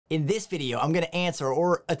In this video, I'm going to answer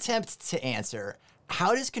or attempt to answer,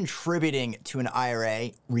 how does contributing to an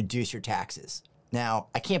IRA reduce your taxes? Now,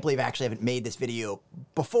 I can't believe I actually haven't made this video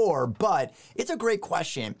before, but it's a great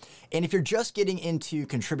question. And if you're just getting into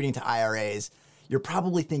contributing to IRAs, you're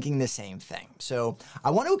probably thinking the same thing. So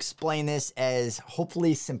I want to explain this as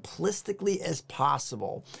hopefully simplistically as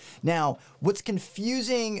possible. Now, what's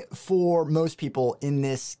confusing for most people in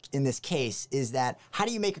this case is that how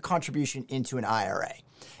do you make a contribution into an IRA?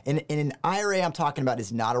 And an IRA I'm talking about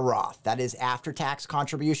is not a Roth. That is after-tax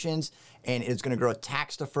contributions, and it's going to grow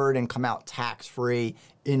tax-deferred and come out tax-free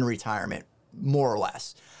in retirement, more or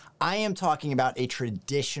less. I am talking about a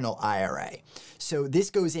traditional IRA. So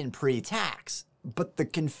this goes in pre-tax. But the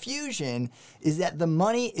confusion is that the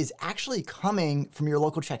money is actually coming from your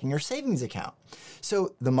local checking or savings account.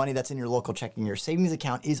 So the money that's in your local checking or savings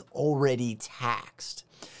account is already taxed.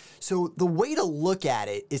 So the way to look at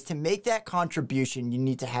it is to make that contribution, you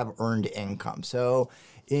need to have earned income. So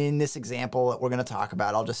in this example that we're going to talk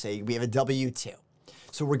about, I'll just say we have a W-2.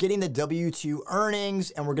 So we're getting the W-2 earnings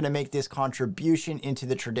and we're going to make this contribution into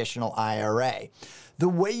the traditional IRA. The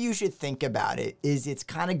way you should think about it is it's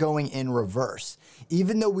kind of going in reverse.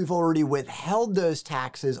 Even though we've already withheld those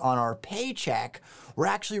taxes on our paycheck, we're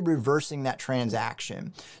actually reversing that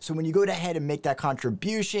transaction. So when you go ahead and make that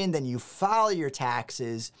contribution, then you file your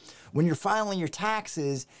taxes. When you're filing your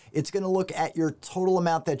taxes, it's going to look at your total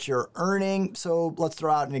amount that you're earning. So let's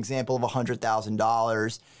throw out an example of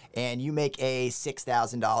 $100,000 and you make a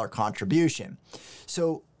 $6,000 contribution.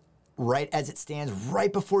 So right as it stands,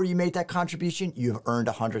 right before you made that contribution, you've earned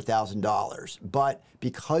 $100,000. But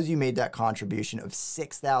because you made that contribution of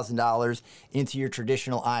 $6,000 into your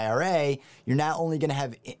traditional IRA, you're not only going to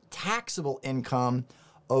have taxable income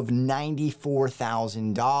of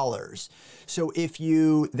 $94,000. So if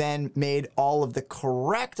you then made all of the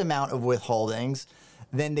correct amount of withholdings,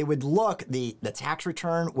 then they would look, the tax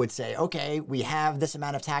return would say, okay, we have this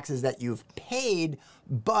amount of taxes that you've paid,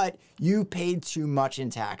 but you paid too much in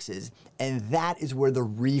taxes. And that is where the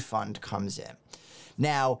refund comes in.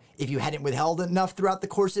 Now, if you hadn't withheld enough throughout the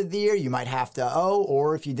course of the year, you might have to owe,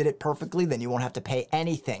 or if you did it perfectly, then you won't have to pay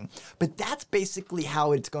anything. But that's basically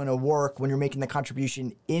how it's going to work when you're making the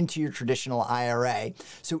contribution into your traditional IRA.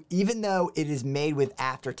 So even though it is made with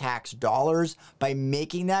after-tax dollars, by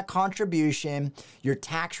making that contribution, your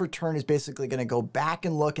tax return is basically going to go back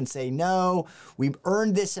and look and say, no, we've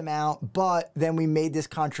earned this amount, but then we made this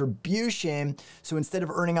contribution. So instead of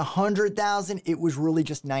earning $100,000, it was really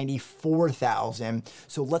just $94,000.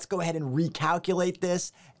 So let's go ahead and recalculate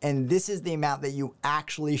this. And this is the amount that you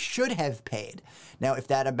actually should have paid. Now, if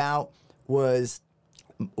that amount was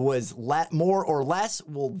more or less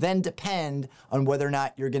will then depend on whether or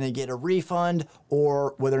not you're going to get a refund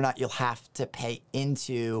or whether or not you'll have to pay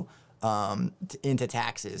into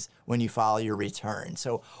taxes when you file your return.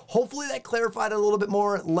 So hopefully that clarified it a little bit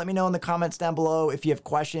more. Let me know in the comments down below if you have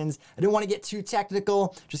questions. I didn't want to get too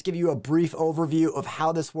technical, just give you a brief overview of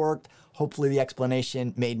how this worked. Hopefully the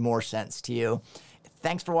explanation made more sense to you.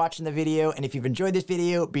 Thanks for watching the video. And if you've enjoyed this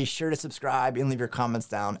video, be sure to subscribe and leave your comments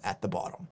down at the bottom.